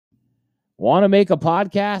Want to make a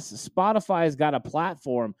podcast? Spotify has got a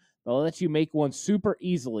platform that lets you make one super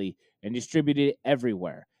easily and distribute it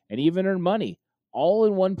everywhere and even earn money all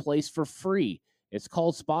in one place for free. It's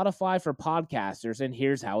called Spotify for Podcasters, and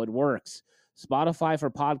here's how it works. Spotify for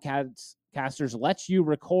Podcasters lets you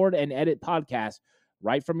record and edit podcasts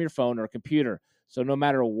right from your phone or computer. So no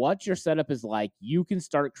matter what your setup is like, you can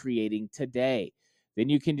start creating today. Then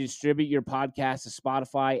you can distribute your podcast to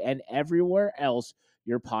Spotify and everywhere else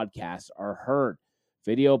your podcasts are heard.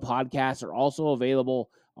 Video podcasts are also available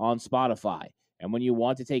on Spotify. And when you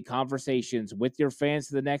want to take conversations with your fans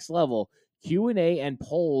to the next level, Q&A and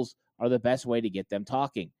polls are the best way to get them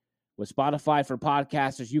talking. With Spotify for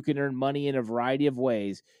Podcasters, you can earn money in a variety of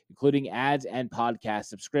ways, including ads and podcast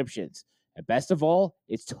subscriptions. And best of all,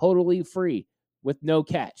 it's totally free with no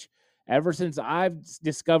catch. Ever since I've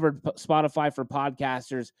discovered Spotify for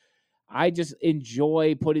Podcasters, I just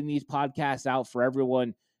enjoy putting these podcasts out for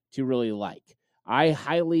everyone to really like. I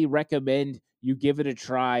highly recommend you give it a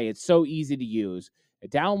try. It's so easy to use.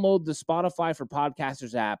 Download the Spotify for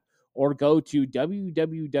Podcasters app or go to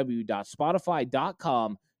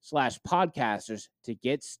www.spotify.com/podcasters to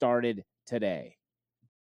get started today.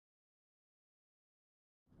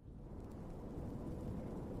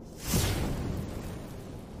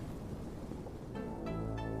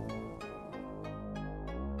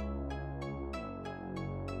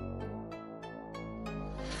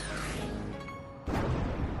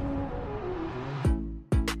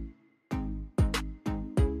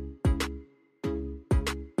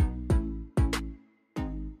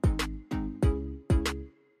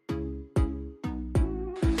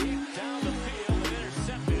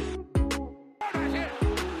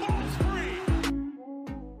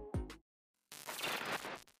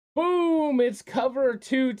 Boom! It's cover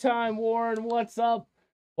 2 time, Warren. What's up?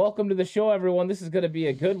 Welcome to the show, everyone. This is going to be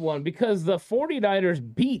a good one because the 49ers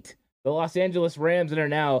beat the Los Angeles Rams and are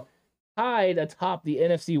now tied atop the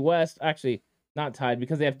NFC West. Actually, not tied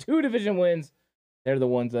because they have 2 division wins. They're the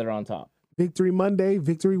ones that are on top. Victory Monday,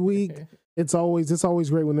 victory week. It's always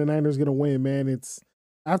great when the Niners get a win, man. It's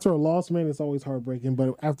after a loss, man, it's always heartbreaking.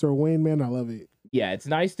 But after a win, man, I love it. Yeah, it's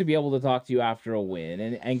nice to be able to talk to you after a win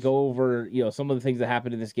and go over, some of the things that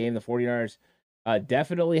happened in this game. The 49ers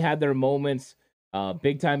definitely had their moments.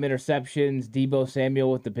 Big-time interceptions, Deebo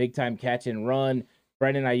Samuel with the big-time catch and run,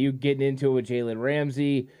 Brandon Ayuk getting into it with Jalen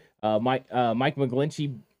Ramsey, Mike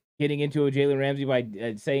McGlinchey getting into it with Jalen Ramsey by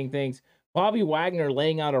saying things. Bobby Wagner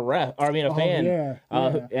laying out a fan. Yeah.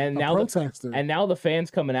 And a now protester. and now the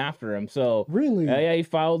fans coming after him. So really? Yeah, he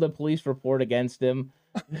filed a police report against him.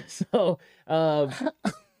 So,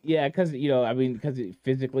 yeah, because he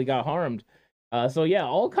physically got harmed. So, yeah,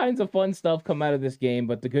 all kinds of fun stuff come out of this game.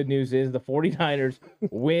 But the good news is the 49ers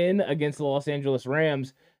win against the Los Angeles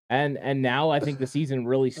Rams. And now I think the season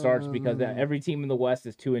really starts because every team in the West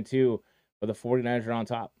is 2-2, but the 49ers are on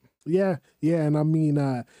top. Yeah, and I mean,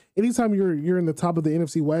 anytime you're in the top of the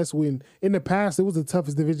NFC West, when in the past it was the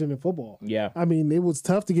toughest division in football. Yeah, I mean, it was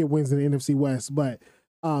tough to get wins in the NFC West, but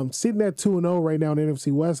sitting at 2-0 right now in the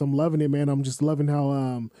NFC West, I'm loving it, man. I'm just loving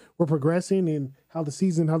how we're progressing and how this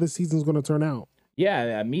season's going to turn out.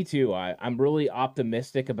 Yeah, me too. I'm really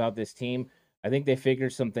optimistic about this team. I think they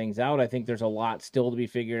figured some things out. I think there's a lot still to be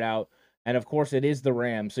figured out. And, of course, it is the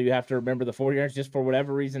Rams. So you have to remember the 49ers, just for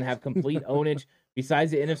whatever reason, have complete ownage.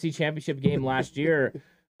 Besides the NFC Championship game last year,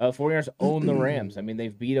 49ers own the Rams. I mean,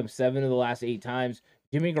 they've beat them 7 of the last 8 times.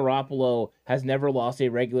 Jimmy Garoppolo has never lost a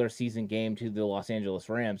regular season game to the Los Angeles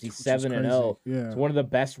Rams. He's 7-0. Yeah. It's one of the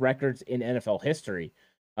best records in NFL history.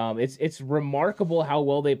 It's remarkable how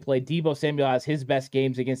well they play. Deebo Samuel has his best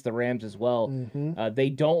games against the Rams as well. Mm-hmm.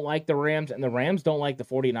 They don't like the Rams, and the Rams don't like the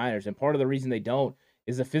 49ers. And part of the reason they don't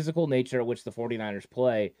is the physical nature at which the 49ers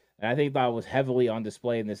play. And I think that was heavily on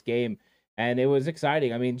display in this game. And it was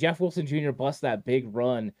exciting. I mean, Jeff Wilson Jr. bust that big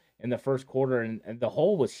run in the first quarter, and the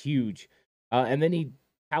hole was huge. And then he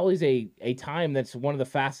tallies a time that's one of the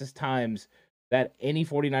fastest times that any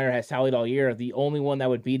 49er has tallied all year. The only one that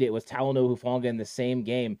would beat it was Talanoa Hufanga in the same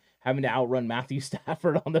game, having to outrun Matthew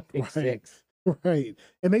Stafford on the pick six. Right.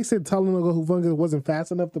 And they said Talanoa Hufanga wasn't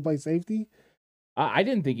fast enough to play safety. I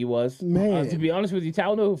didn't think he was. Man. To be honest with you,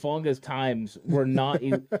 Talanoa Hufanga's times were not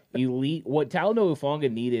elite. What Talanoa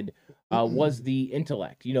Hufanga needed was the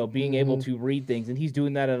intellect, being able to read things. And he's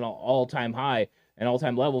doing that at an all-time high, an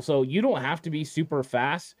all-time level. So you don't have to be super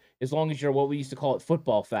fast as long as you're what we used to call it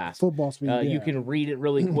football fast. Football speed, You can read it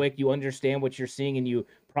really quick. You understand what you're seeing and you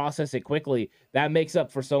process it quickly. That makes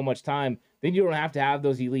up for so much time. Then you don't have to have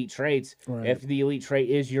those elite traits if the elite trait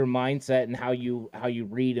is your mindset and how you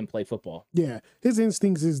read and play football. Yeah, his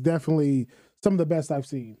instincts is definitely some of the best I've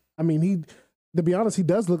seen. I mean, To be honest, he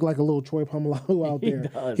does look like a little Troy Polamalu out He there.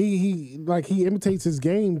 does. He imitates his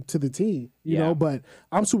game to the T, you know. But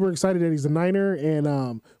I'm super excited that he's a Niner,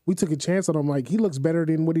 and we took a chance on him. Like, he looks better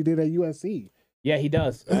than what he did at USC. Yeah, he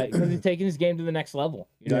does, because he's taking his game to the next level.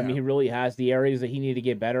 You know, what I mean, he really has. The areas that he needed to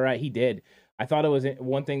get better at, he did. I thought it was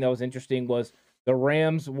one thing that was interesting was the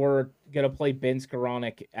Rams were going to play Ben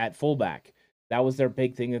Skoranek at fullback. That was their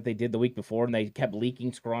big thing that they did the week before, and they kept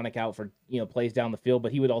leaking Skoranek out for, plays down the field,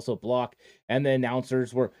 but he would also block. And the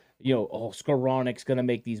announcers were, oh, Skoranek's going to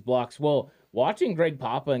make these blocks. Well, watching Greg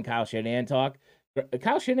Papa and Kyle Shanahan talk,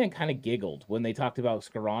 Kyle Shanahan kind of giggled when they talked about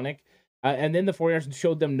Skoranek. And then the 49ers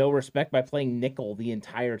showed them no respect by playing nickel the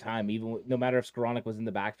entire time, no matter if Skoranek was in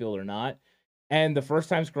the backfield or not. And the first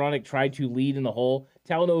time Skoranek tried to lead in the hole,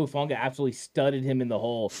 Talanoa Hufanga absolutely studded him in the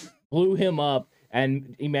hole, blew him up,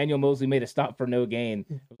 and Emmanuel Mosley made a stop for no gain.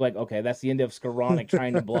 It was like, okay, that's the end of Skoranek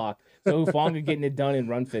trying to block. So Hufanga getting it done in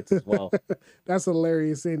run fits as well. That's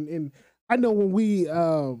hilarious. And I know when we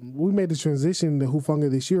made the transition to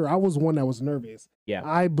Hufanga this year, I was one that was nervous. Yeah.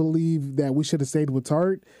 I believe that we should have stayed with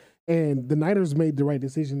Tart. And the Niners made the right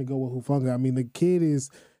decision to go with Hufanga. I mean, the kid is,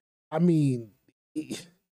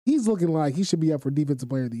 he's looking like he should be up for Defensive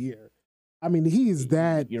Player of the Year. I mean, he is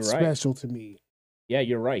that special to me. Yeah,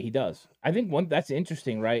 you're right. He does. I think one that's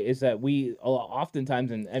interesting, right, is that we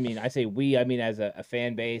oftentimes, and I mean, I say we, I mean, as a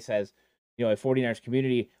fan base, as a 49ers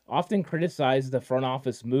community, often criticize the front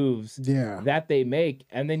office moves that they make.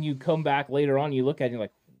 And then you come back later on, you look at it, and you're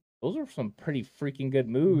like, those are some pretty freaking good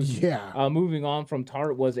moves. Yeah. Moving on from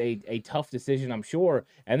Tart was a tough decision, I'm sure.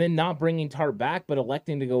 And then not bringing Tart back, but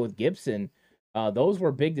electing to go with Gibson. Those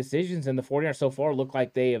were big decisions, and the 49ers so far look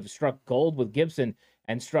like they have struck gold with Gibson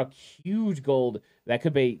and struck huge gold that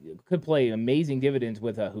could play amazing dividends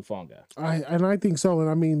with Hufanga. I think so.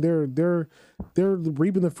 And I mean, they're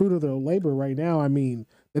reaping the fruit of their labor right now. I mean,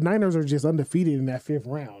 the Niners are just undefeated in that 5th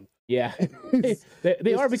round. Yeah,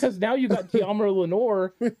 they are, because now you got Tiamaro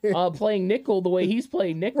Lenore playing nickel the way he's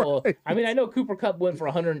playing nickel. Right. I mean, I know Cooper Kupp went for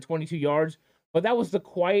 122 yards, but that was the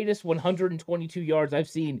quietest 122 yards I've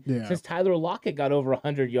seen since Tyler Lockett got over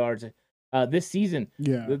 100 yards this season.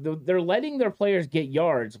 Yeah, they're letting their players get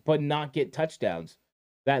yards, but not get touchdowns.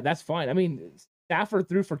 That's fine. I mean, Stafford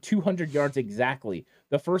threw for 200 yards exactly.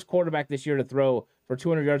 The first quarterback this year to throw for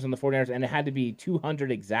 200 yards on the 49ers, and it had to be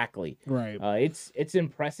 200 exactly. Right. It's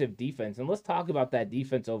impressive defense. And let's talk about that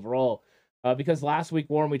defense overall, because last week,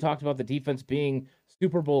 Warren, we talked about the defense being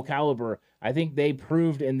Super Bowl caliber. I think they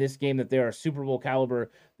proved in this game that they are Super Bowl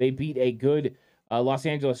caliber. They beat a good Los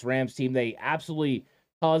Angeles Rams team. They absolutely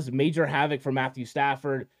caused major havoc for Matthew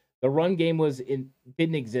Stafford. The run game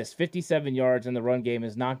didn't exist. 57 yards in the run game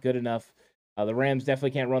is not good enough. The Rams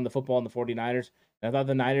definitely can't run the football in the 49ers. And I thought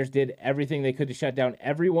the Niners did everything they could to shut down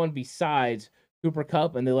everyone besides Cooper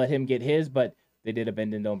Kupp, and they let him get his, but they did a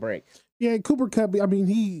bend and don't break. Yeah, Cooper Kupp, I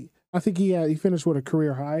mean, I think he finished with a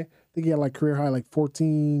career high. I think he had career high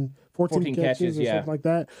 14 catches or something like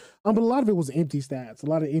that. But a lot of it was empty stats, a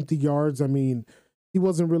lot of empty yards. I mean, he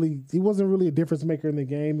wasn't really a difference maker in the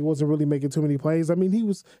game. He wasn't really making too many plays. I mean, he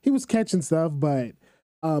was catching stuff, but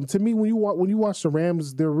to me, when you watch the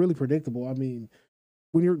Rams, they're really predictable. I mean,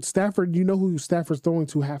 when you're Stafford, you know who Stafford's throwing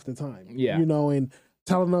to half the time. Yeah. And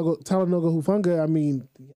Talanoa Hufanga, I mean,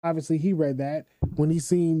 obviously he read that when he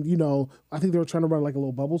seen, I think they were trying to run like a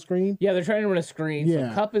little bubble screen. Yeah, they're trying to run a screen. Yeah.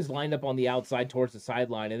 So Kupp is lined up on the outside towards the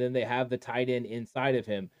sideline, and then they have the tight end inside of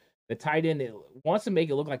him. The tight end wants to make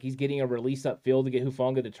it look like he's getting a release upfield to get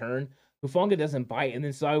Hufanga to turn. Hufanga doesn't bite, and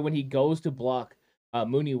then so when he goes to block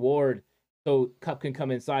Mooney Ward, so Kupp can come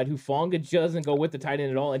inside, Hufanga doesn't go with the tight end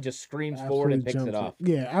at all and just screams forward and picks it off.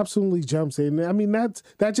 Yeah, absolutely jumps in. I mean,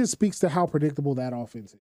 that just speaks to how predictable that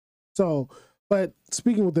offense is. So, but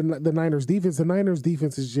speaking with the Niners defense, the Niners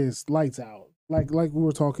defense is just lights out. Like we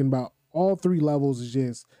were talking about, all 3 levels is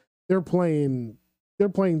just they're playing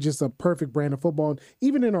just a perfect brand of football. And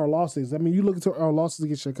even in our losses, I mean, you look at our losses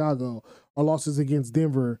against Chicago, our losses against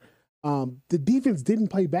Denver, the defense didn't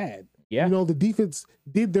play bad. Yeah. The defense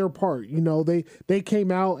did their part. They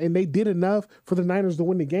came out and they did enough for the Niners to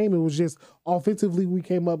win the game. It was just offensively we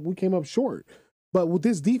came up short. But with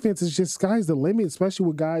this defense, it's just sky's the limit, especially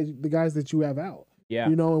with the guys that you have out. Yeah.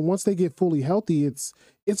 And once they get fully healthy, it's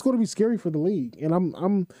going to be scary for the league.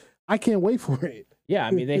 And I can't wait for it. Yeah,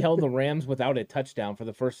 I mean, they held the Rams without a touchdown for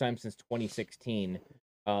the first time since 2016.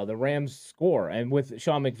 The Rams score, and with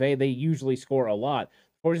Sean McVay, they usually score a lot.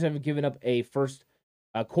 The 49ers haven't given up a first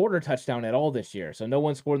quarter touchdown at all this year, so no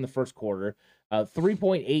one scored in the first quarter.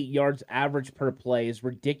 3.8 yards average per play is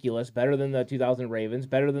ridiculous, better than the 2000 Ravens,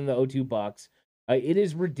 better than the 02 Bucks. It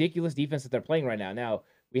is ridiculous defense that they're playing right now. Now,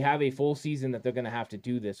 we have a full season that they're going to have to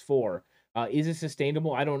do this for, Is it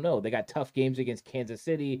sustainable? I don't know. They got tough games against Kansas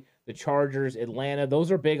City, the Chargers, Atlanta.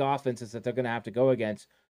 Those are big offenses that they're going to have to go against.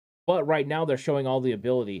 But right now they're showing all the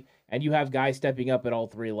ability, and you have guys stepping up at all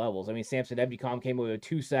three levels. I mean, Samson Ebukam came away with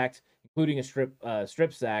 2 sacks, including a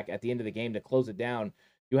strip sack at the end of the game to close it down.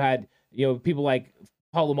 You had people like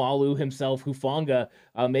Palomalu himself, Hufanga,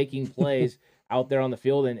 making plays out there on the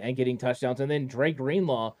field and getting touchdowns. And then Drake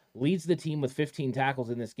Greenlaw leads the team with 15 tackles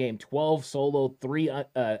in this game, 12 solo, 3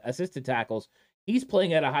 assisted tackles. He's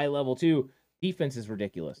playing at a high level too. Defense is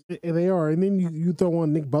ridiculous. They are. And then you throw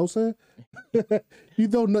on Nick Bosa. You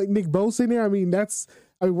throw Nick Bosa in there. I mean,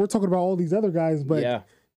 we're talking about all these other guys, but yeah.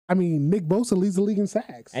 I mean, Nick Bosa leads the league in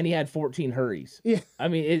sacks. And he had 14 hurries. Yeah. I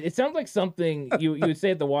mean, it sounds like something you would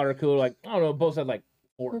say at the water cooler, like, I don't know, Bosa had like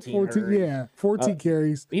 14 hurries. Yeah, 14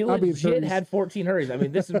 carries. He legit had 14 hurries. I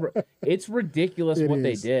mean, it's ridiculous what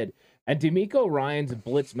they did. And D'Amico Ryans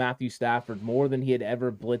blitzed Matthew Stafford more than he had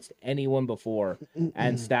ever blitzed anyone before.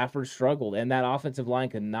 And Stafford struggled. And that offensive line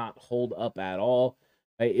could not hold up at all.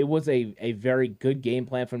 It was a very good game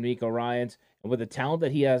plan from D'Amico Ryans. And with the talent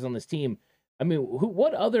that he has on this team, I mean,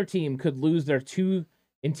 what other team could lose their 2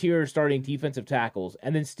 interior starting defensive tackles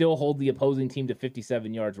and then still hold the opposing team to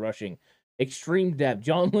 57 yards rushing? Extreme depth.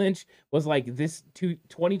 John Lynch was like, this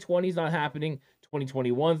 2020 is not happening.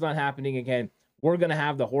 2021 is not happening again. We're going to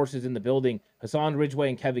have the horses in the building. Hassan Ridgeway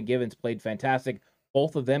and Kevin Givens played fantastic.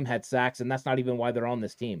 Both of them had sacks, and that's not even why they're on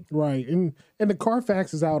this team. Right. And the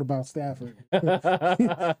Carfax is out about Stafford.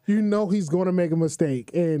 You know he's going to make a mistake.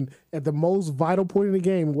 And at the most vital point in the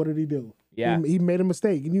game, what did he do? Yeah, he made a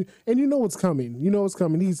mistake, and you know what's coming. You know what's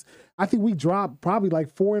coming. I think we dropped probably like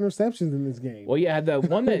 4 interceptions in this game. Well, yeah, the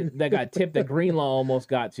one that got tipped that Greenlaw almost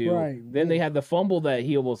got to. Right. Then they had the fumble that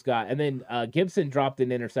he almost got, and then Gibson dropped an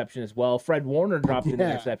interception as well. Fred Warner dropped an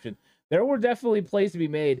interception. There were definitely plays to be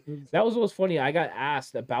made. That was what was funny. I got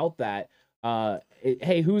asked about that.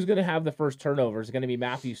 Hey, who's going to have the first turnover? Is it going to be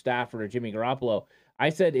Matthew Stafford or Jimmy Garoppolo? I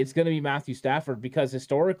said it's going to be Matthew Stafford because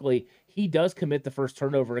historically he does commit the first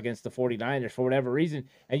turnover against the 49ers for whatever reason.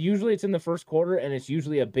 And usually it's in the first quarter and it's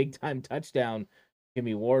usually a big time touchdown.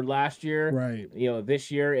 Jimmy Ward last year. Right. This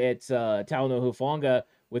year it's Talanoa Hufanga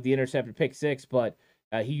with the intercepted pick 6, but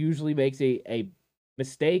he usually makes a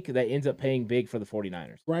mistake that ends up paying big for the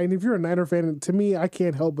 49ers. Right. And if you're a Niner fan, to me, I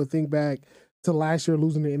can't help but think back to last year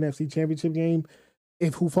losing the NFC Championship game.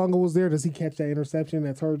 If Hufanga was there, does he catch that interception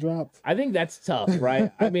that's her dropped? I think that's tough,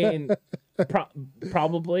 right? I mean,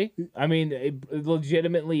 probably. I mean,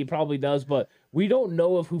 legitimately, he probably does, but we don't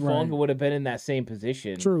know if Hufanga would have been in that same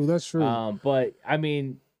position. True, that's true. But, I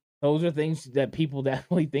mean, those are things that people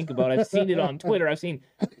definitely think about. I've seen it on Twitter. I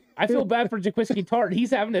feel bad for Jaquiski Tartt. He's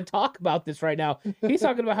having to talk about this right now. He's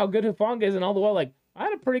talking about how good Hufanga is and all the while, like, I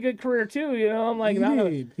had a pretty good career too, I'm like,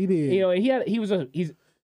 he did.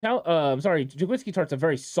 Jaquiski Tartt's a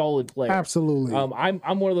very solid player. Absolutely.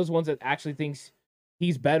 I'm one of those ones that actually thinks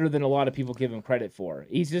he's better than a lot of people give him credit for.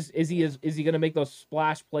 He's just is he going to make those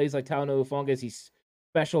splash plays like Talanoa Hufanga? Is he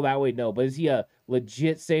special that way? No, but is he a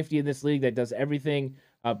legit safety in this league that does everything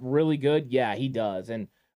really good? Yeah, he does. And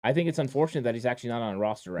I think it's unfortunate that he's actually not on a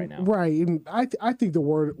roster right now. Right, and I think the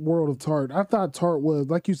world of Tartt. I thought Tartt was,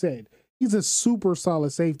 like you said, he's a super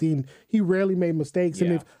solid safety, and he rarely made mistakes.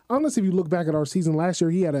 Yeah. And if you look back at our season last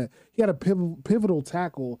year, he had a pivotal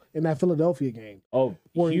tackle in that Philadelphia game. Oh,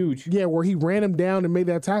 huge! Where he ran him down and made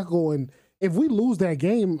that tackle. And if we lose that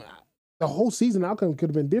game, the whole season outcome could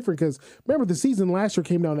have been different. Because remember, the season last year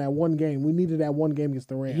came down to that one game. We needed that one game against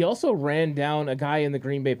the Rams. He also ran down a guy in the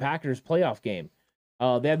Green Bay Packers playoff game.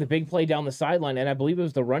 They had the big play down the sideline, and I believe it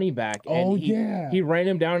was the running back. And he ran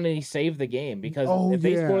him down, and he saved the game. Because if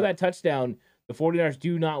they score that touchdown, the 49ers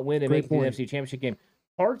do not win and make the NFC Championship game.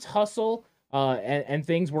 Tartt's hustle and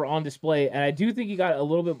things were on display. And I do think he got a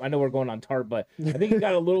little bit – I know we're going on Tartt, but I think he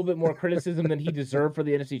got a little bit more criticism than he deserved for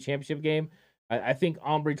the NFC Championship game. I think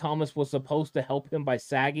Ambry Thomas was supposed to help him by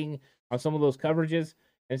sagging on some of those coverages.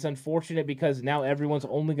 And it's unfortunate because now everyone's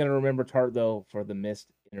only going to remember Tartt, though, for the missed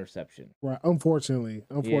interception. Right. Unfortunately.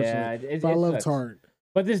 Yeah, I love Tartt.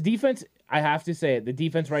 But this defense, I have to say it, the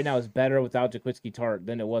defense right now is better without Jaquiski Tartt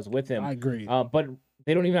than it was with him. I agree. But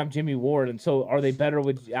they don't even have Jimmy Ward. And so are they better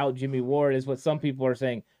without Jimmy Ward is what some people are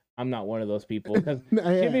saying. I'm not one of those people. Because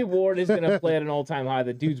Jimmy Ward is going to play at an all-time high.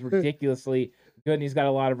 The dude's ridiculously good, and he's got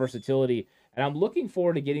a lot of versatility. And I'm looking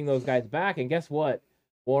forward to getting those guys back. And guess what,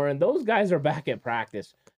 Warren? Those guys are back at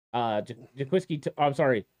practice. Jaquiski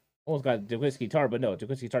Tartt, but no,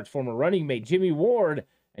 Jaquiski Tartt's former running mate Jimmy Ward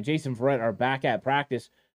and Jason Verrett are back at practice,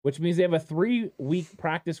 which means they have a 3-week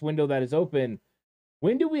practice window that is open.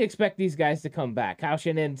 When do we expect these guys to come back? Kyle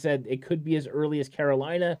Shanahan said it could be as early as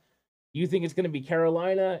Carolina. You think it's going to be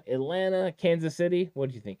Carolina, Atlanta, Kansas City? What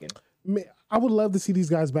are you thinking? I would love to see these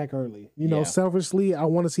guys back early. You know, selfishly, I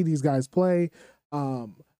want to see these guys play.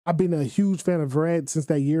 I've been a huge fan of Red since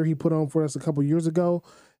that year he put on for us a couple years ago.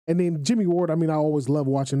 And then Jimmy Ward, I mean, I always love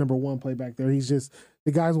watching number one play back there. He's just,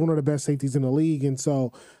 the guy's one of the best safeties in the league. And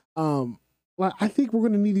so I think we're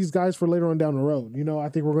going to need these guys for later on down the road. You know, I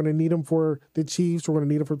think we're going to need them for the Chiefs. We're going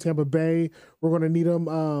to need them for Tampa Bay. We're going to need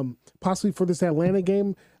them possibly for this Atlanta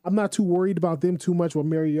game. I'm not too worried about them too much with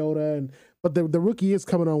Mariota, but the rookie is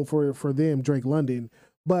coming on for them, Drake London.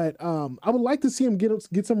 But I would like to see him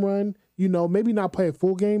get some run. You know, maybe not play a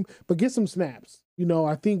full game, but get some snaps. You know,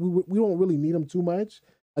 I think we don't really need him too much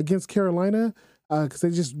against Carolina because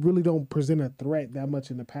they just really don't present a threat that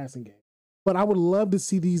much in the passing game. But I would love to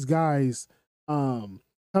see these guys come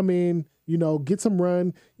in, you know, get some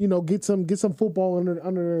run, you know, get some football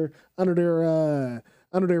under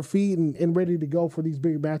their feet and ready to go for these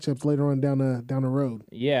big matchups later on down the road.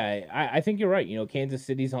 Yeah, I think you're right. You know, Kansas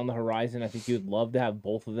City's on the horizon. I think you'd love to have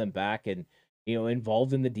both of them back and, you know,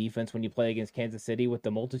 involved in the defense when you play against Kansas City with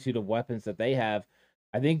the multitude of weapons that they have.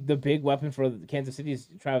 I think the big weapon for Kansas City is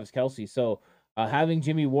Travis Kelce. So having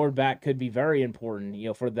Jimmy Ward back could be very important, you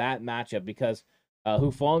know, for that matchup because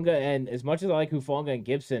Hufanga, and as much as I like Hufanga and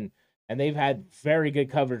Gibson, and they've had very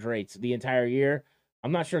good coverage rates the entire year,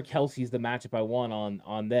 I'm not sure Kelsey's the matchup I want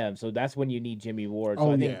on them. So that's when you need Jimmy Ward.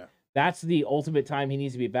 So I think that's the ultimate time he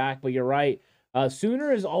needs to be back. But you're right.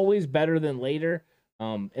 Sooner is always better than later,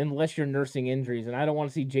 unless you're nursing injuries. And I don't want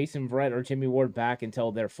to see Jason Verrett or Jimmy Ward back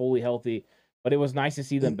until they're fully healthy. But it was nice to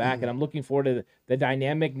see them back. And I'm looking forward to the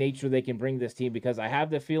dynamic nature they can bring this team because I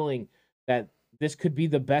have the feeling that this could be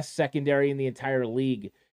the best secondary in the entire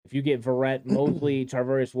league. If you get Verrett, Mosley,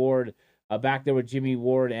 Charvarius Ward back there with Jimmy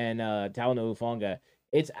Ward and Talanoa Hufanga,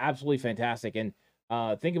 it's absolutely fantastic. And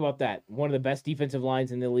think about that. One of the best defensive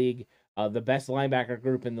lines in the league, the best linebacker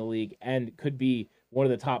group in the league, and could be one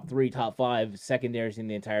of the top 3, top 5 secondaries in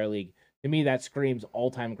the entire league. To me, that screams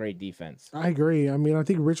all-time great defense. I agree. I mean, I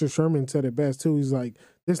think Richard Sherman said it best, too. He's like,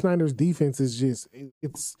 this Niners defense is just,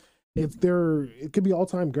 it could be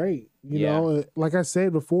all-time great. You know, like I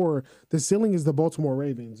said before, the ceiling is the Baltimore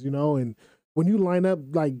Ravens, you know, and when you line up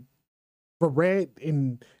like Barrett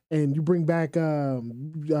and you bring back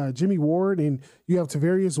Jimmy Ward and you have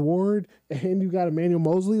Tavarius Ward and you got Emmanuel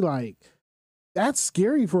Mosley, like, that's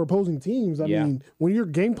scary for opposing teams. I mean, when you're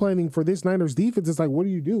game planning for this Niners defense, it's like, what do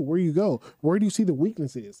you do? Where do you go? Where do you see the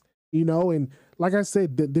weaknesses? You know, and like I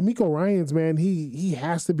said, D'Amico Ryans, man, he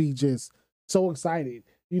has to be just so excited.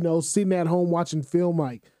 You know, sitting at home watching film,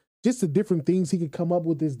 like just the different things he could come up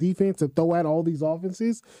with this defense to throw at all these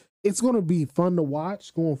offenses. It's going to be fun to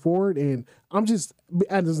watch going forward. And I'm just,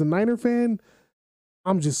 as a Niner fan,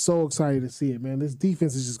 I'm just so excited to see it, man. This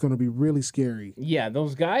defense is just going to be really scary. Yeah,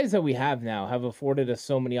 those guys that we have now have afforded us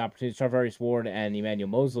so many opportunities. Charvarius Ward and Emmanuel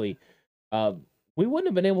Mosley. We wouldn't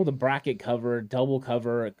have been able to bracket cover, double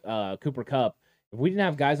cover Cooper Kupp if we didn't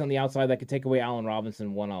have guys on the outside that could take away Allen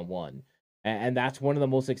Robinson one-on-one. And that's one of the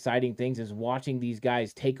most exciting things is watching these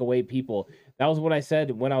guys take away people. That was what I said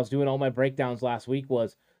when I was doing all my breakdowns last week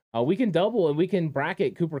was we can double and we can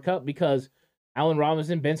bracket Cooper Kupp because Allen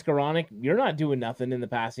Robinson, Ben Skoranek, you're not doing nothing in the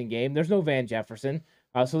passing game. There's no Van Jefferson.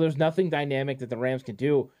 So there's nothing dynamic that the Rams can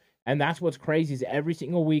do. And that's what's crazy is every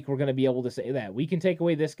single week we're going to be able to say that. We can take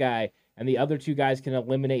away this guy, and the other two guys can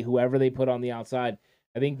eliminate whoever they put on the outside.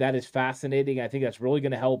 I think that is fascinating. I think that's really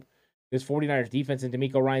going to help this 49ers defense and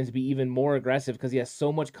D'Amico Ryans be even more aggressive because he has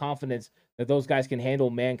so much confidence that those guys can handle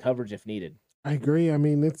man coverage if needed. I agree. I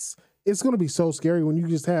mean, it's going to be so scary when you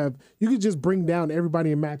could just bring down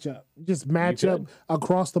everybody and match up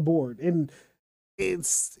across the board. And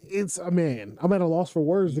it's man, I'm at a loss for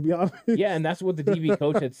words, to be honest. Yeah, and that's what the DB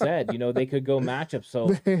coach had said. You know, they could go matchup.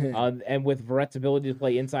 So, and with Verrett's ability to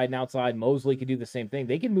play inside and outside, Mosley could do the same thing.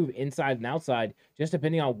 They can move inside and outside just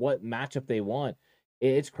depending on what matchup they want.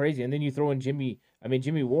 It's crazy. And then you throw in Jimmy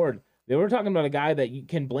Ward. They were talking about a guy that you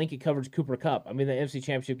can blanket coverage Cooper Kupp. I mean, the NFC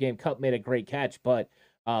Championship game, Kupp made a great catch, but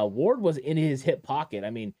Ward was in his hip pocket. I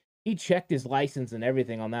mean, he checked his license and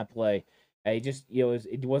everything on that play. He just, he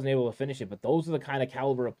wasn't able to finish it. But those are the kind of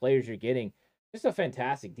caliber of players you're getting. Just a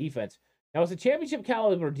fantastic defense. Now, it's a championship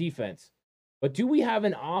caliber defense, but do we have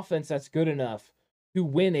an offense that's good enough to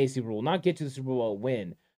win a Super Bowl? Not get to the Super Bowl,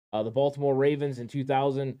 win. The Baltimore Ravens in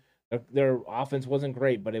 2000, their offense wasn't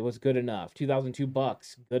great, but it was good enough. 2002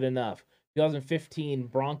 Bucks, good enough. 2015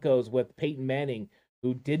 Broncos with Peyton Manning,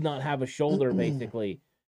 who did not have a shoulder, basically,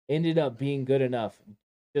 ended up being good enough.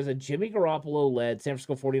 Does a Jimmy Garoppolo-led San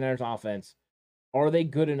Francisco 49ers offense, are they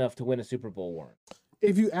good enough to win a Super Bowl, Warren?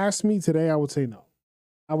 If you ask me today, I would say no.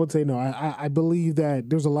 I would say no. I believe that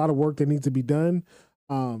there's a lot of work that needs to be done.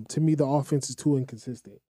 To me, the offense is too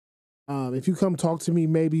inconsistent. If you come talk to me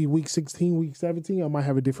maybe week 16, week 17, I might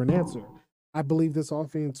have a different answer. I believe this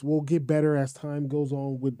offense will get better as time goes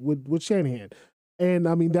on with Shanahan. And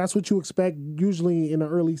I mean, that's what you expect usually in an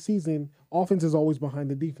early season. Offense is always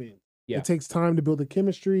behind the defense. Yeah. It takes time to build the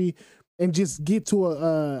chemistry and just get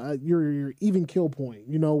to your even kill point,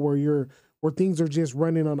 where things are just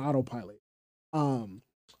running on autopilot.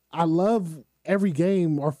 I love every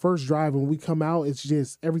game, our first drive when we come out,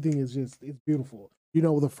 everything is it's beautiful.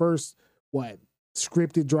 The first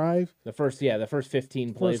scripted drive. The first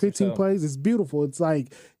 15 plays. First 15 plays, it's beautiful. It's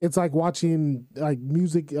like watching like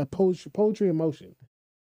music, poetry in motion.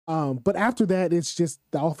 But after that, it's just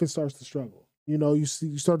the offense starts to struggle. You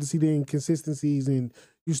start to see the inconsistencies, and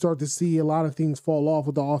you start to see a lot of things fall off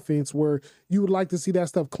with the offense where you would like to see that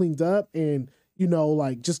stuff cleaned up and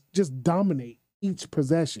just dominate each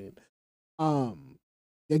possession.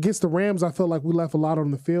 Against the Rams, I felt like we left a lot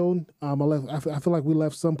on the field. I feel like we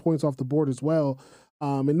left some points off the board as well.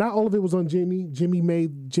 And not all of it was on Jimmy. Jimmy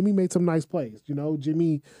made some nice plays.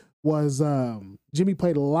 Jimmy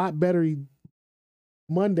played a lot better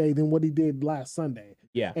Monday than what he did last Sunday.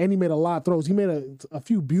 Yeah. And he made a lot of throws. He made a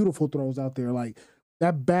few beautiful throws out there. Like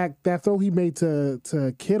that throw he made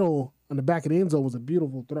to Kittle on the back of the end zone was a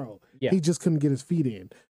beautiful throw. Yeah. He just couldn't get his feet in.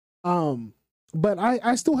 But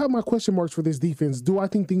I still have my question marks for this defense. Do I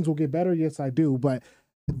think things will get better? Yes, I do. But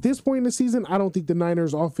at this point in the season, I don't think the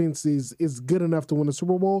Niners offense is good enough to win a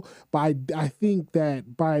Super Bowl. But I think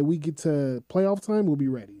that by we get to playoff time, we'll be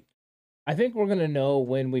ready. I think we're going to know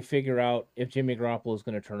when we figure out if Jimmy Garoppolo is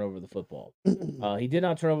going to turn over the football. He did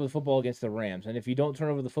not turn over the football against the Rams. And if you don't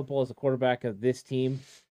turn over the football as a quarterback of this team,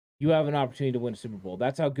 you have an opportunity to win a Super Bowl.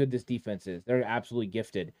 That's how good this defense is. They're absolutely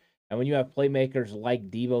gifted. And when you have playmakers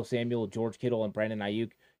like Deebo Samuel, George Kittle, and Brandon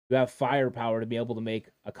Ayuk, you have firepower to be able to make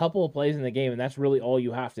a couple of plays in the game, and that's really all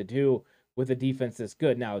you have to do with a defense that's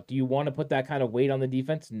good. Now, do you want to put that kind of weight on the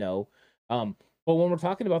defense? No. But when we're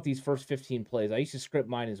talking about these first 15 plays, I used to script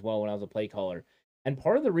mine as well when I was a play caller. And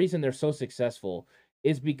part of the reason they're so successful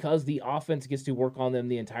is because the offense gets to work on them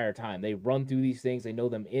the entire time. They run through these things. They know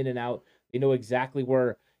them in and out. They know exactly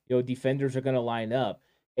where defenders are going to line up.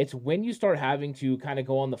 It's when you start having to kind of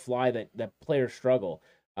go on the fly that players struggle.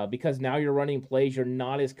 Because now you're running plays you're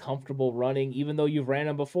not as comfortable running, even though you've ran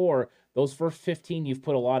them before. Those first 15 you've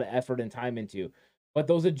put a lot of effort and time into. But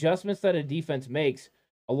those adjustments that a defense makes,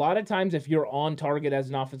 a lot of times if you're on target as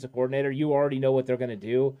an offensive coordinator, you already know what they're going to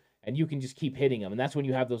do, and you can just keep hitting them. And that's when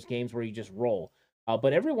you have those games where you just roll.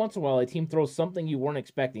 But every once in a while, a team throws something you weren't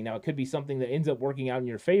expecting. Now, it could be something that ends up working out in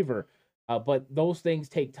your favor, but those things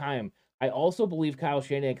take time. I also believe Kyle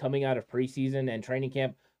Shanahan, coming out of preseason and training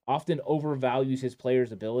camp, often overvalues his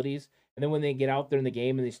players' abilities. And then when they get out there in the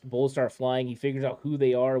game and the bullets start flying, he figures out who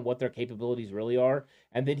they are and what their capabilities really are,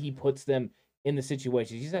 and then he puts them in the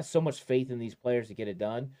situation. He just has so much faith in these players to get it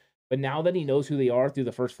done. But now that he knows who they are through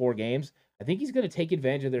the first 4 games, I think he's going to take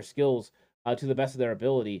advantage of their skills to the best of their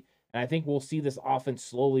ability. And I think we'll see this offense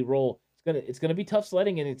slowly roll. It's gonna be tough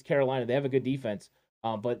sledding against Carolina. They have a good defense,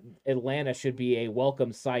 but Atlanta should be a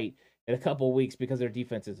welcome sight in a couple of weeks because their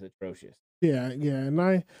defense is atrocious. Yeah,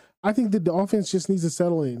 and I think that the offense just needs to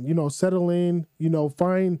settle in.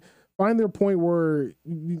 Find their point where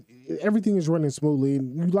everything is running smoothly,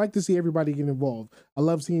 and you like to see everybody get involved. I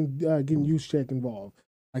love seeing getting Juszczyk involved.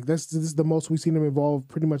 Like this is the most we've seen him involved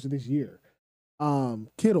pretty much this year.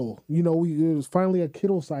 Kittle, it was finally a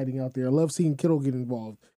Kittle sighting out there. I love seeing Kittle get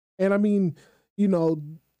involved. And I mean, the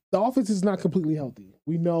offense is not completely healthy.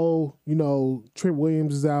 We know, Trent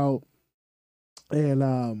Williams is out,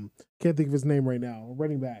 and can't think of his name right now.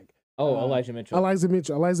 Running back. Elijah Mitchell.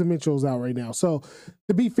 Elijah Mitchell's out right now. So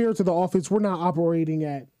to be fair to the offense, we're not operating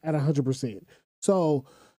at 100%. So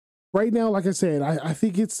right now, like I said, I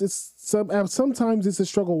think sometimes it's a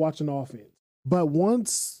struggle watching the offense. But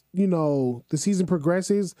once, the season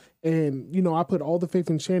progresses and, I put all the faith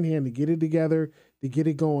in Shanahan to get it together, to get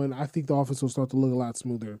it going, I think the offense will start to look a lot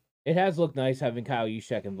smoother. It has looked nice having Kyle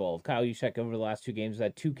Juszczyk involved. Kyle Juszczyk over the last 2 games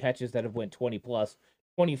had 2 catches that have went 20+,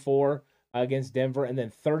 24 against Denver, and then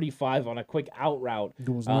 35 on a quick out route. It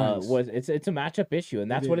was nice. It's a matchup issue,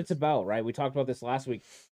 and that's what it's about, right? We talked about this last week.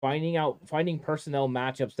 Finding personnel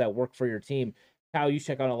matchups that work for your team. Kyle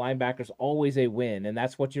Juszczyk on a linebacker is always a win, and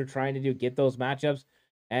that's what you're trying to do, get those matchups.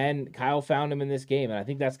 And Kyle found him in this game, and I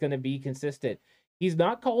think that's going to be consistent. He's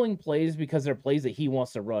not calling plays because they're plays that he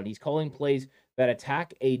wants to run. He's calling plays that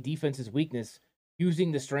attack a defense's weakness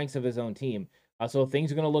using the strengths of his own team. So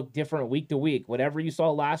things are going to look different week to week. Whatever you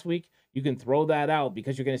saw last week, you can throw that out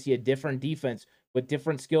because you're going to see a different defense with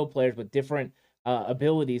different skill players, with different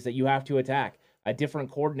abilities that you have to attack, a different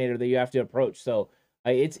coordinator that you have to approach. So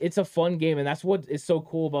it's a fun game, and that's what is so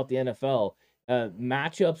cool about the NFL.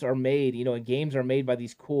 Matchups are made, and games are made by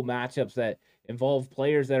these cool matchups that involve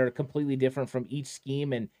players that are completely different from each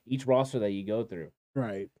scheme and each roster that you go through.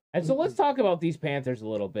 Right. And so let's talk about these Panthers a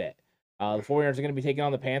little bit. The 49ers are going to be taking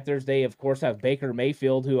on the Panthers. They, of course, have Baker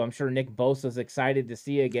Mayfield, who I'm sure Nick Bosa is excited to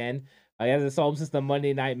see again. He hasn't saw him since the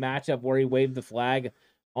Monday night matchup where he waved the flag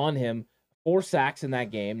on him. 4 sacks in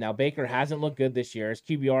that game. Now, Baker hasn't looked good this year. His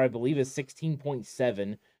QBR, I believe, is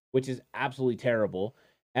 16.7, which is absolutely terrible.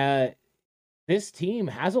 This team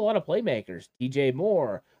has a lot of playmakers. DJ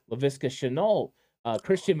Moore, Laviska Shenault,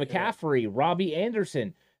 Christian McCaffrey, Robbie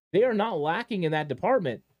Anderson. They are not lacking in that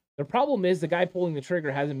department. The problem is the guy pulling the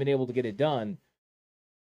trigger hasn't been able to get it done.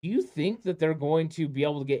 Do you think that they're going to be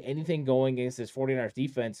able to get anything going against this 49ers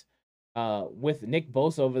defense with Nick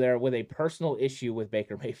Bosa over there with a personal issue with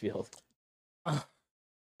Baker Mayfield?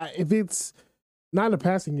 If it's not in a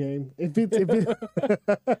passing game, if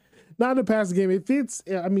it's not in a passing game, if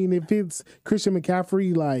it's Christian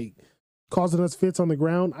McCaffrey like causing us fits on the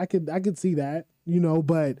ground, I could see that,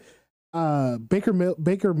 but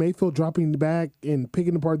Baker Mayfield dropping back and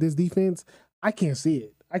picking apart this defense, I can't see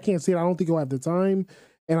it. I don't think he'll have the time,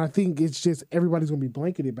 and I think it's just everybody's gonna be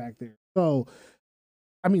blanketed back there. So,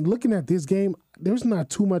 looking at this game, there's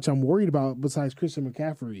not too much I'm worried about besides Christian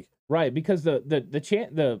McCaffrey. Right, because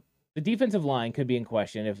the defensive line could be in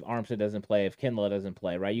question if Armstead doesn't play, if Kinlaw doesn't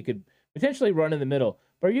play, right? You could potentially run in the middle.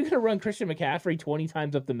 But are you going to run Christian McCaffrey 20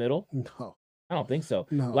 times up the middle? No. I don't think so.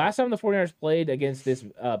 No. Last time the 49ers played against this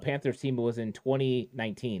Panthers team was in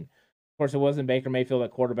 2019. Of course, it wasn't Baker Mayfield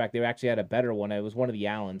at quarterback. They actually had a better one. It was one of the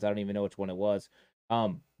Allens. I don't even know which one it was.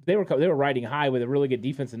 They were riding high with a really good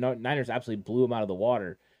defense, and the Niners absolutely blew them out of the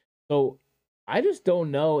water. So I just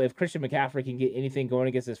don't know if Christian McCaffrey can get anything going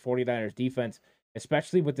against this 49ers defense,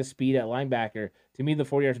 especially with the speed at linebacker. To me, the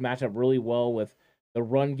 49ers match up really well with the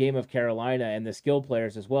run game of Carolina and the skill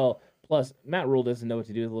players as well. Plus, Matt Rule doesn't know what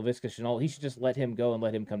to do with Laviska Shenault. He should just let him go and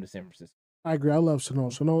let him come to San Francisco. I agree. I love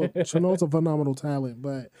Shenault. Shenault's a phenomenal talent,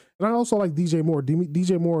 and I also like DJ Moore.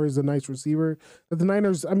 DJ Moore is a nice receiver. But the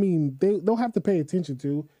Niners, they'll have to pay attention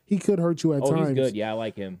to. He could hurt you at times. He's good. Yeah, I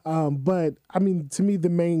like him. But to me, the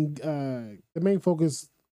main focus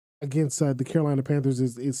against the Carolina Panthers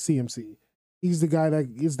is CMC. He's the guy that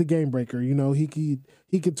is the game breaker.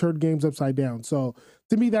 He could turn games upside down. So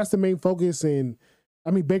to me, that's the main focus. And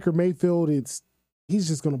Baker Mayfield, he's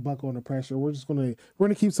just gonna buckle under pressure. We're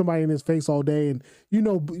gonna keep somebody in his face all day, and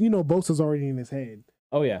Bosa's already in his head.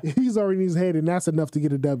 Oh yeah, he's already in his head, and that's enough to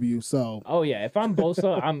get a W. So oh yeah, if I'm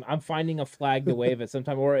Bosa, I'm finding a flag to wave at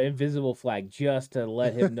sometime, or an invisible flag just to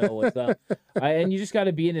let him know what's up. And you just got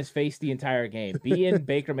to be in his face the entire game. Be in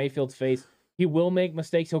Baker Mayfield's face. He will make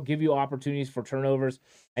mistakes. He'll give you opportunities for turnovers,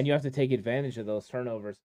 and you have to take advantage of those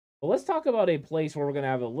turnovers. But let's talk about a place where we're going to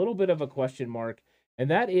have a little bit of a question mark,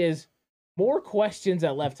 and that is more questions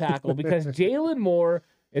at left tackle because Jalen Moore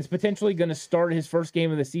is potentially going to start his first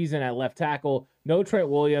game of the season at left tackle. No Trent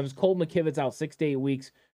Williams. Colt McKivit's out 6 to 8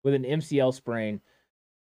 weeks with an MCL sprain.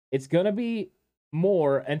 It's going to be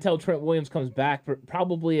Moore until Trent Williams comes back,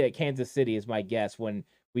 probably at Kansas City is my guess when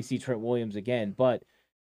we see Trent Williams again. But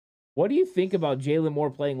what do you think about Jalen Moore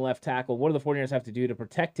playing left tackle? What do the 49ers have to do to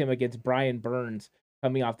protect him against Brian Burns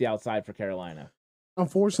coming off the outside for Carolina?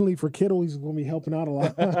 Unfortunately for Kittle, he's going to be helping out a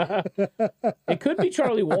lot. It could be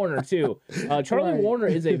Charlie Warner, too. Charlie Warner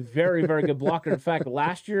is a very, very good blocker. In fact,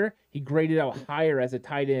 last year, he graded out higher as a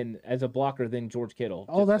tight end, as a blocker than George Kittle.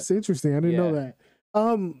 Oh, that's interesting. I didn't know that.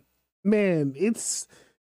 Man,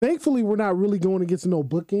 thankfully, we're not really going to get to no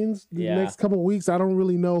bookends the next couple of weeks. I don't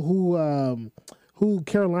really know who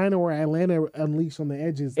Carolina or Atlanta unleashed on the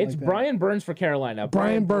edges. It's like Brian Burns for Carolina.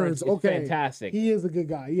 Brian Burns, okay, fantastic. He is a good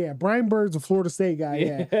guy. Yeah, Brian Burns, a Florida State guy.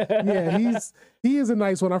 Yeah, he is a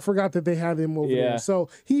nice one. I forgot that they had him over there. So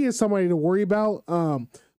he is somebody to worry about.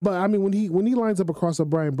 But when he lines up across a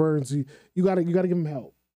Brian Burns, you gotta give him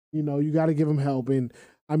help. You gotta give him help. And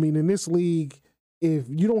in this league, if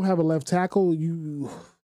you don't have a left tackle,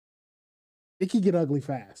 it can get ugly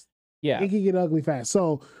fast. Yeah, it can get ugly fast.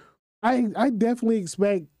 So I definitely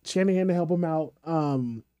expect Shanahan to help him out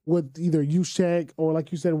with either Juszczyk or,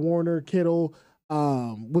 like you said, Warner, Kittle,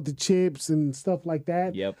 with the chips and stuff like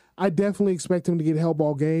that. Yep. I definitely expect him to get help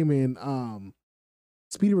all game and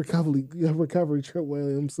speedy recovery, Trent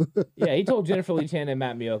Williams. Yeah, he told Jennifer Lee Chan and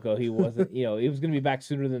Matt Miyoko he wasn't, he was going to be back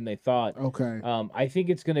sooner than they thought. Okay. I think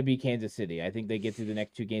it's going to be Kansas City. I think they get through the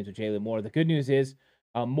next 2 games with Jalen Moore. The good news is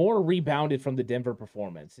Moore rebounded from the Denver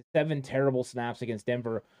performance. 7 terrible snaps against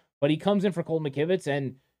Denver. But he comes in for Colt McKivitz,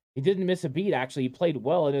 and He didn't miss a beat, actually. He played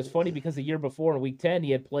well, and it was funny because the year before in Week 10,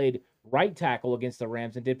 he had played right tackle against the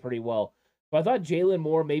Rams and did pretty well. So I thought Jalen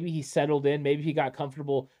Moore, maybe he settled in, maybe he got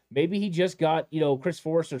comfortable, maybe he just got, Chris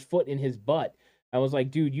Forrester's foot in his butt. I was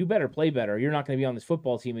like, dude, you better play better. You're not going to be on this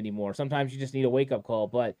football team anymore. Sometimes you just need a wake-up call,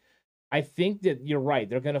 but I think that you're right.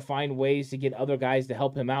 They're going to find ways to get other guys to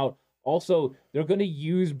help him out. Also, they're going to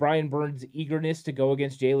use Brian Burns' eagerness to go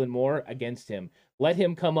against Jalen Moore against him. Let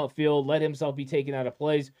him come upfield, let himself be taken out of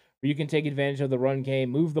plays where you can take advantage of the run game,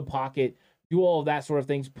 move the pocket, do all of that sort of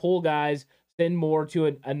things, pull guys, send more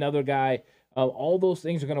to another guy. All those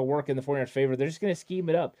things are going to work in the 49ers' favor. They're just going to scheme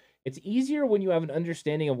it up. It's easier when you have an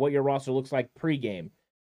understanding of what your roster looks like pregame,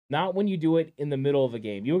 not when you do it in the middle of a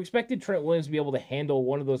game. You expected Trent Williams to be able to handle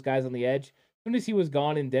one of those guys on the edge. As soon as he was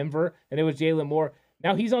gone in Denver and it was Jalen Moore,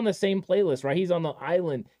 now he's on the same playlist, right? He's on the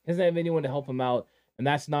island. He doesn't have anyone to help him out, and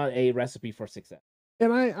that's not a recipe for success.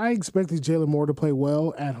 And I expected Jalen Moore to play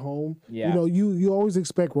well at home. Yeah. You always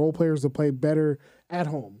expect role players to play better at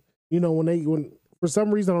home. When for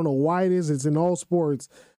some reason, I don't know why it is, it's in all sports,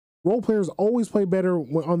 role players always play better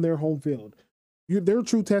on their home field. Their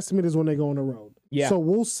true testament is when they go on the road. Yeah. So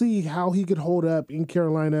we'll see how he could hold up in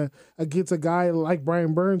Carolina against a guy like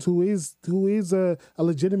Brian Burns, who is a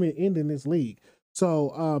legitimate end in this league.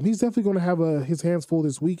 So he's definitely going to have his hands full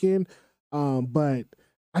this weekend, but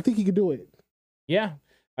I think he could do it. Yeah.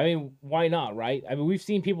 I mean, why not, right? I mean, we've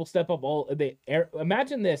seen people step up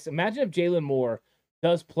imagine this. Imagine if Jalen Moore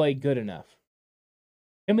does play good enough.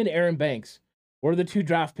 Him and Aaron Banks were the 2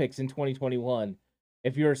 draft picks in 2021.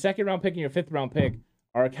 If your 2nd round pick and your 5th round pick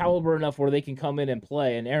are caliber enough where they can come in and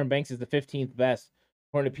play, and Aaron Banks is the 15th best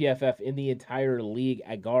according to PFF in the entire league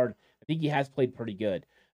at guard, I think he has played pretty good.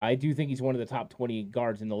 I do think he's one of the top 20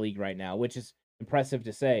 guards in the league right now, which is impressive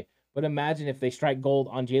to say. But imagine if they strike gold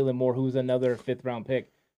on Jalen Moore, who's another 5th round pick.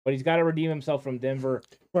 But he's got to redeem himself from Denver.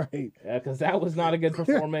 Right. Because that was not a good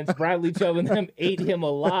performance. Bradley Chubb and them ate him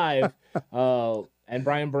alive. And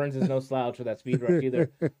Brian Burns is no slouch with that speed rush either.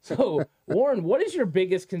 So, Warren, what is your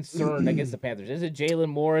biggest concern against the Panthers? Is it Jalen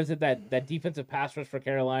Moore? Is it that defensive pass rush for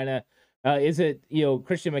Carolina? Is it,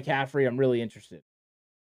 Christian McCaffrey? I'm really interested.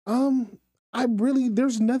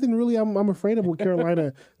 There's nothing really I'm afraid of with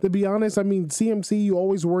Carolina. To be honest, I mean, CMC, you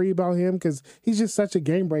always worry about him because he's just such a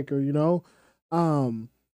game breaker,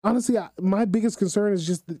 Honestly, my biggest concern is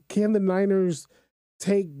just can the Niners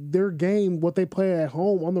take their game, what they play at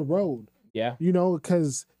home, on the road? Yeah.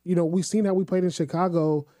 Because, we've seen how we played in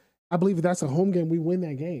Chicago. I believe if that's a home game, we win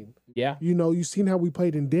that game. Yeah. You've seen how we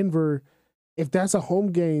played in Denver. If that's a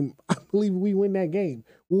home game, I believe we win that game.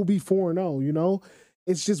 We'll be 4-0,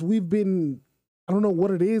 It's just I don't know what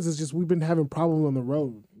it is. It's just we've been having problems on the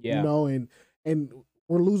road, and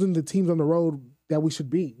we're losing the teams on the road that we should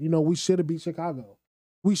beat. We should have beat Chicago.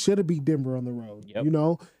 We should have beat Denver on the road.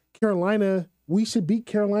 Yep. Carolina, we should beat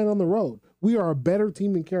Carolina on the road. We are a better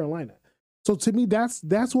team than Carolina. So to me, that's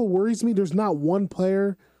what worries me. There's not one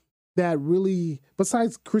player that really,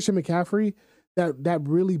 besides Christian McCaffrey, that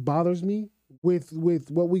really bothers me with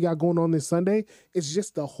what we got going on this Sunday. It's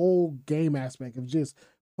just the whole game aspect of just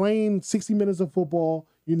playing 60 minutes of football,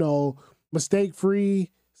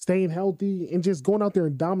 mistake-free, staying healthy, and just going out there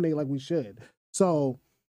and dominate like we should. So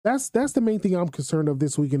that's the main thing I'm concerned of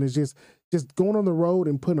this weekend is just going on the road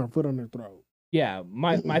and putting our foot on their throat. Yeah,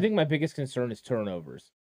 I think my biggest concern is turnovers.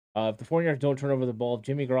 If the 49ers don't turn over the ball, if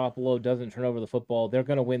Jimmy Garoppolo doesn't turn over the football, they're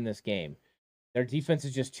going to win this game. Their defense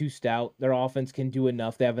is just too stout. Their offense can do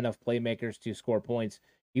enough. They have enough playmakers to score points,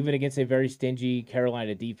 even against a very stingy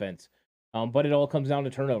Carolina defense. But it all comes down to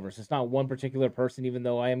turnovers. It's not one particular person, even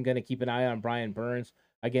though I am going to keep an eye on Brian Burns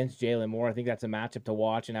against Jalen Moore. I think that's a matchup to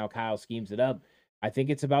watch and how Kyle schemes it up. I think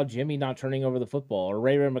it's about Jimmy not turning over the football or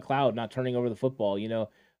Ray McLeod not turning over the football.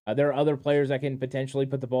 There are other players that can potentially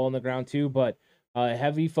put the ball on the ground too, but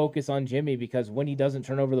heavy focus on Jimmy because when he doesn't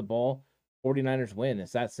turn over the ball, 49ers win.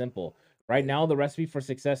 It's that simple. Right now, the recipe for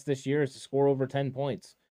success this year is to score over 10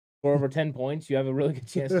 points. Score over 10 points, you have a really good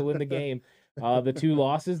chance to win the game. The 2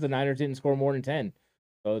 losses, the Niners didn't score more than 10.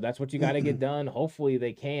 So that's what you got to get done. Hopefully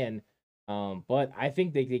they can. But I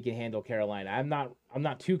think they can handle Carolina. I'm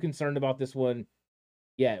not too concerned about this one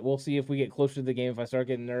yet. We'll see if we get closer to the game if I start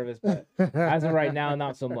getting nervous. But as of right now,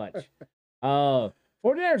 not so much.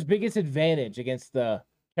 49ers' biggest advantage against the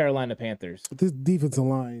Carolina Panthers. This defensive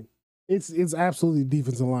line. It's absolutely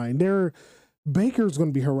defensive line. Baker's going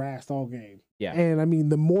to be harassed all game. Yeah. And, I mean,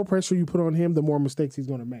 the more pressure you put on him, the more mistakes he's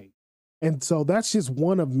going to make. And so that's just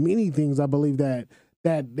one of many things I believe that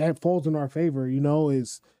falls in our favor,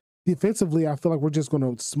 is defensively, I feel like we're just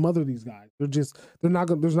going to smother these guys. There's not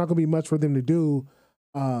going to be much for them to do.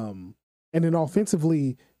 And then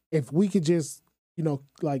offensively, if we could just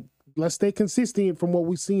like let's stay consistent from what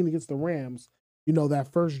we've seen against the Rams.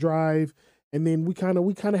 That first drive, and then we kind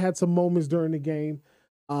of had some moments during the game.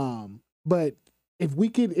 But if we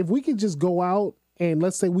could just go out and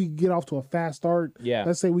let's say we get off to a fast start,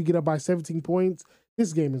 let's say we get up by 17 points,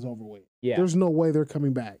 this game is over with. Yeah. There's no way they're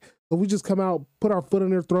coming back. But we just come out, put our foot on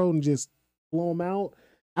their throat, and just blow them out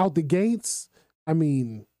the gates. I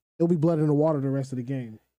mean, it'll be blood in the water the rest of the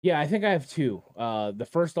game. Yeah, I think I have two. The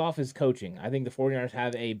first off is coaching. I think the 49ers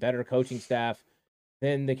have a better coaching staff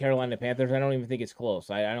than the Carolina Panthers. I don't even think it's close.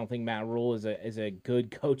 I don't think Matt Rule is a good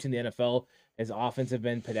coach in the NFL. His offense have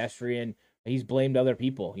been pedestrian. He's blamed other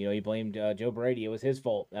people. He blamed Joe Brady. It was his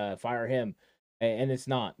fault. Fire him. And it's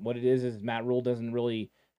not. What it is Matt Rule doesn't really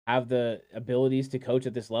have the abilities to coach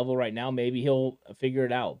at this level right now. Maybe he'll figure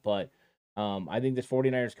it out. But I think this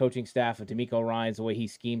 49ers coaching staff of DeMeco Ryans, the way he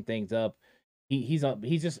schemed things up, he's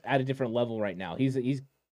just at a different level right now. He's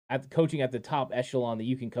at coaching at the top echelon that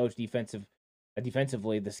you can coach defensively.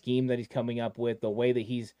 The scheme that he's coming up with, the way that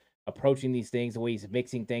he's approaching these things, the way he's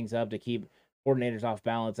mixing things up to keep coordinators off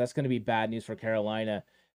balance, that's going to be bad news for Carolina.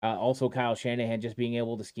 Also, Kyle Shanahan just being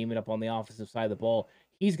able to scheme it up on the offensive side of the ball.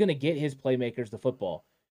 He's going to get his playmakers the football.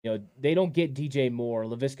 They don't get DJ Moore,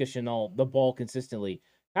 Laviska Shenault the ball consistently.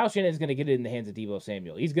 Kyle Shanahan is going to get it in the hands of Deebo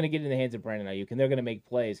Samuel. He's going to get it in the hands of Brandon Ayuk, and they're going to make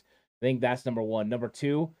plays. I think that's number one. Number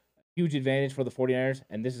two, huge advantage for the 49ers,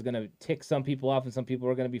 and this is going to tick some people off, and some people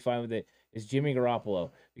are going to be fine with it, is Jimmy Garoppolo,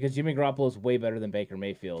 because Jimmy Garoppolo is way better than Baker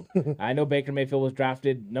Mayfield. I know Baker Mayfield was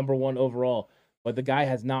drafted number one overall, but the guy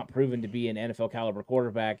has not proven to be an NFL caliber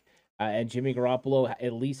quarterback, and Jimmy Garoppolo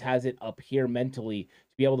at least has it up here mentally to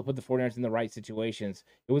be able to put the 49ers in the right situations.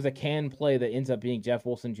 It was a can play that ends up being Jeff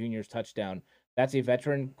Wilson Jr.'s touchdown. That's a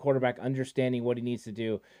veteran quarterback understanding what he needs to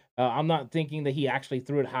do. I'm not thinking that he actually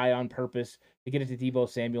threw it high on purpose to get it to Deebo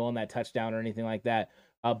Samuel on that touchdown or anything like that.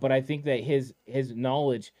 But I think that his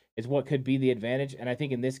knowledge is what could be the advantage. And I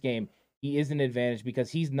think in this game, he is an advantage because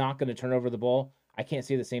he's not going to turn over the ball. I can't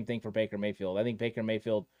say the same thing for Baker Mayfield. I think Baker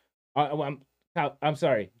Mayfield, I'm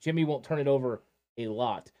sorry, Jimmy won't turn it over a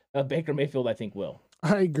lot. Baker Mayfield, I think, will.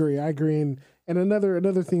 I agree. And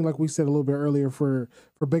another thing, like we said a little bit earlier for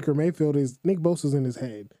Baker Mayfield, is Nick Bosa's in his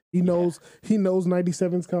head. He knows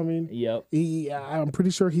 97's coming. Yep. I'm pretty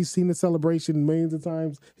sure he's seen the celebration millions of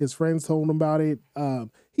times. His friends told him about it.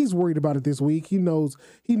 He's worried about it this week. He knows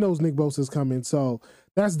Nick Bosa's coming. So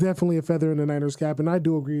that's definitely a feather in the Niners cap. And I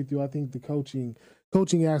do agree with you. I think the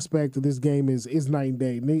coaching aspect of this game is night and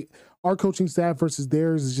day. Our coaching staff versus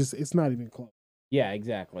theirs is just, it's not even close. Yeah,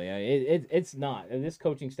 exactly. It's not. And this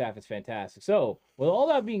coaching staff is fantastic. So, with all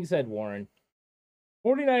that being said, Warren,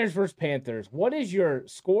 49ers versus Panthers, what is your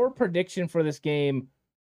score prediction for this game?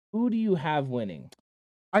 Who do you have winning?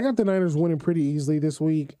 I got the Niners winning pretty easily this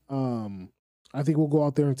week. I think we'll go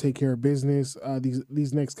out there and take care of business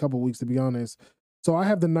these next couple of weeks, to be honest. So I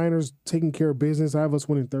have the Niners taking care of business. I have us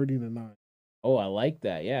winning 30-9. Oh, I like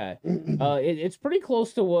that. Yeah. It's pretty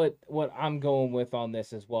close to what I'm going with on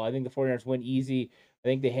this as well. I think the 49ers win easy. I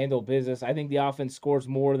think they handle business. I think the offense scores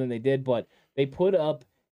more than they did, but they put up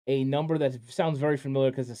a number that sounds very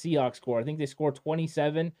familiar because the Seahawks score. I think they score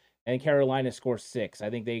 27 and Carolina scores 6.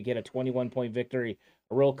 I think they get a 21-point victory,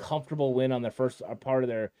 a real comfortable win on the first part of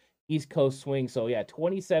their East Coast swing. So, yeah,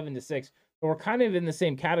 27-6. So we're kind of in the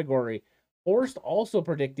same category. Horst also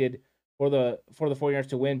predicted for the 49ers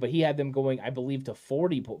to win, but he had them going, I believe, to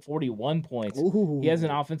 41 points. Ooh. He has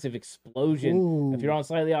an offensive explosion. Ooh. If you're on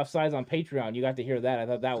Slightly Offsides on Patreon, you got to hear that. I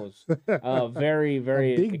thought that was very,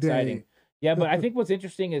 very exciting. Day. Yeah, but I think what's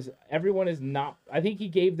interesting is everyone is not – I think he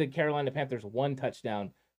gave the Carolina Panthers 1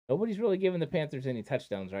 touchdown. Nobody's really giving the Panthers any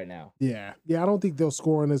touchdowns right now. Yeah, I don't think they'll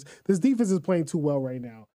score on this. This defense is playing too well right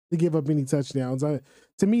now to give up any touchdowns.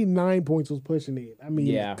 To me, 9 points was pushing it. I mean,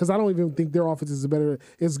 because I don't even think their offense is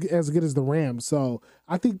as good as the Rams. So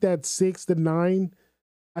I think that 6-9,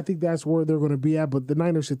 I think that's where they're going to be at. But the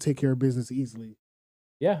Niners should take care of business easily.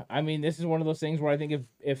 Yeah, I mean, this is one of those things where I think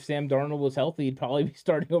if Sam Darnold was healthy, he'd probably be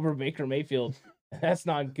starting over Baker Mayfield. That's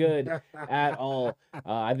not good at all.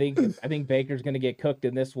 I think Baker's going to get cooked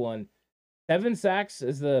in this one. 7 sacks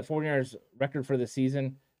is the 49ers record for the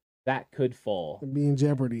season. That could fall. Be in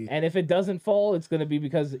jeopardy. And if it doesn't fall, it's going to be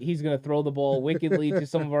because he's going to throw the ball wickedly to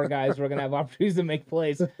some of our guys who are going to have opportunities to make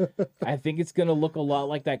plays. I think it's going to look a lot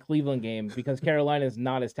like that Cleveland game because Carolina is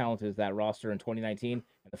not as talented as that roster in 2019,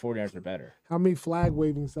 and the 49ers are better. How many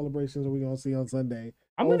flag-waving celebrations are we going to see on Sunday?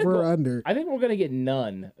 Over or under? I think we're going to get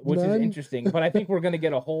none, which is interesting. But I think we're going to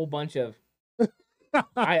get a whole bunch of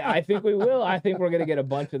I think we will. I think we're going to get a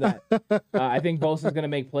bunch of that. I think Bosa's going to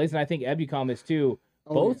make plays, and I think Ebukam is too.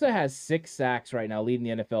 Bosa has 6 sacks right now, leading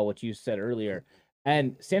the NFL, which you said earlier.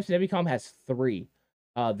 And Samson Ebukam has 3.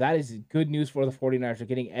 That is good news for the 49ers. They're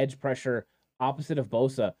getting edge pressure opposite of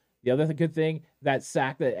Bosa. The other good thing, that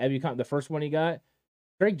sack that Ebukam, the first one he got,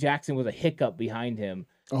 Drake Jackson was a hiccup behind him.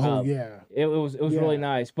 It was really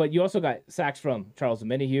nice. But you also got sacks from Charles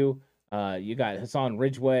Omenihu. You got Hassan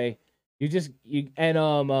Ridgeway. Kevin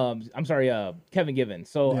Givens.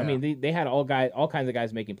 So I mean, they had all kinds of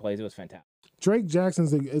guys making plays. It was fantastic. Drake Jackson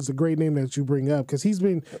is a great name that you bring up because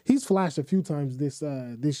he's flashed a few times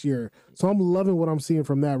this year. So I'm loving what I'm seeing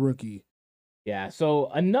from that rookie. Yeah.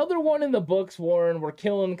 So another one in the books, Warren. We're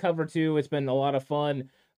killing cover 2. It's been a lot of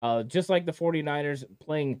fun. Just like the 49ers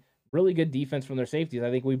playing really good defense from their safeties.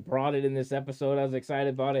 I think we brought it in this episode. I was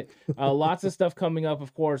excited about it. Lots of stuff coming up,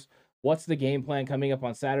 of course. What's the game plan coming up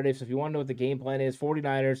on Saturday? So if you want to know what the game plan is,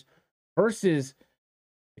 49ers versus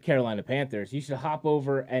the Carolina Panthers, you should hop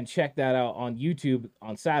over and check that out on YouTube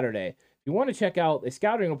on Saturday. If you want to check out a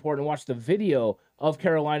scouting report and watch the video of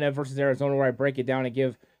Carolina versus Arizona where I break it down and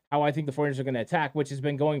give how I think the 49ers are going to attack, which has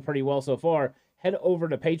been going pretty well so far, head over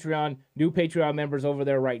to Patreon. New Patreon members over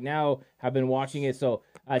there right now have been watching it. So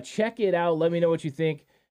check it out. Let me know what you think.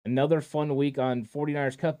 Another fun week on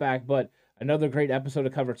 49ers Cutback, but another great episode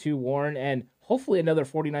of Cover 2, Warren, and hopefully another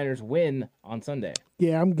 49ers win on Sunday.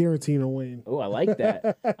 Yeah, I'm guaranteeing a win. Oh, I like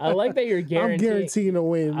that. I like that you're guaranteeing. I'm guaranteeing a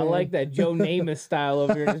win, man. I like that Joe Namath style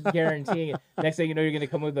over here, just guaranteeing it. Next thing you know, you're going to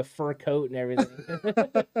come with a fur coat and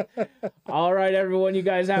everything. All right, everyone, you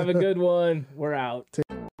guys have a good one. We're out.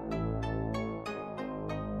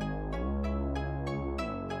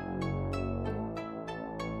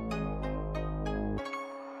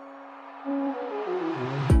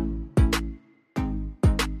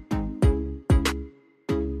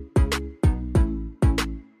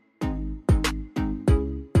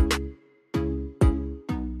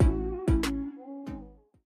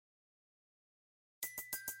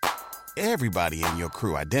 Everybody in your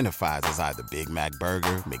crew identifies as either Big Mac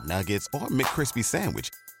Burger, McNuggets, or McCrispy Sandwich.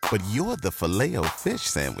 But you're the Filet-O-Fish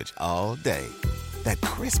Sandwich all day. That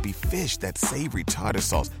crispy fish, that savory tartar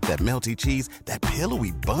sauce, that melty cheese, that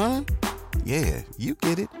pillowy bun. Yeah, you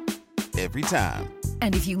get it. Every time.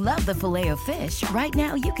 And if you love the Filet-O-Fish, right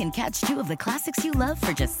now you can catch 2 of the classics you love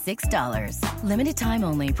for just $6. Limited time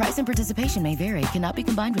only. Price and participation may vary. Cannot be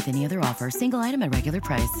combined with any other offer. Single item at regular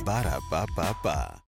price. Ba-da-ba-ba-ba.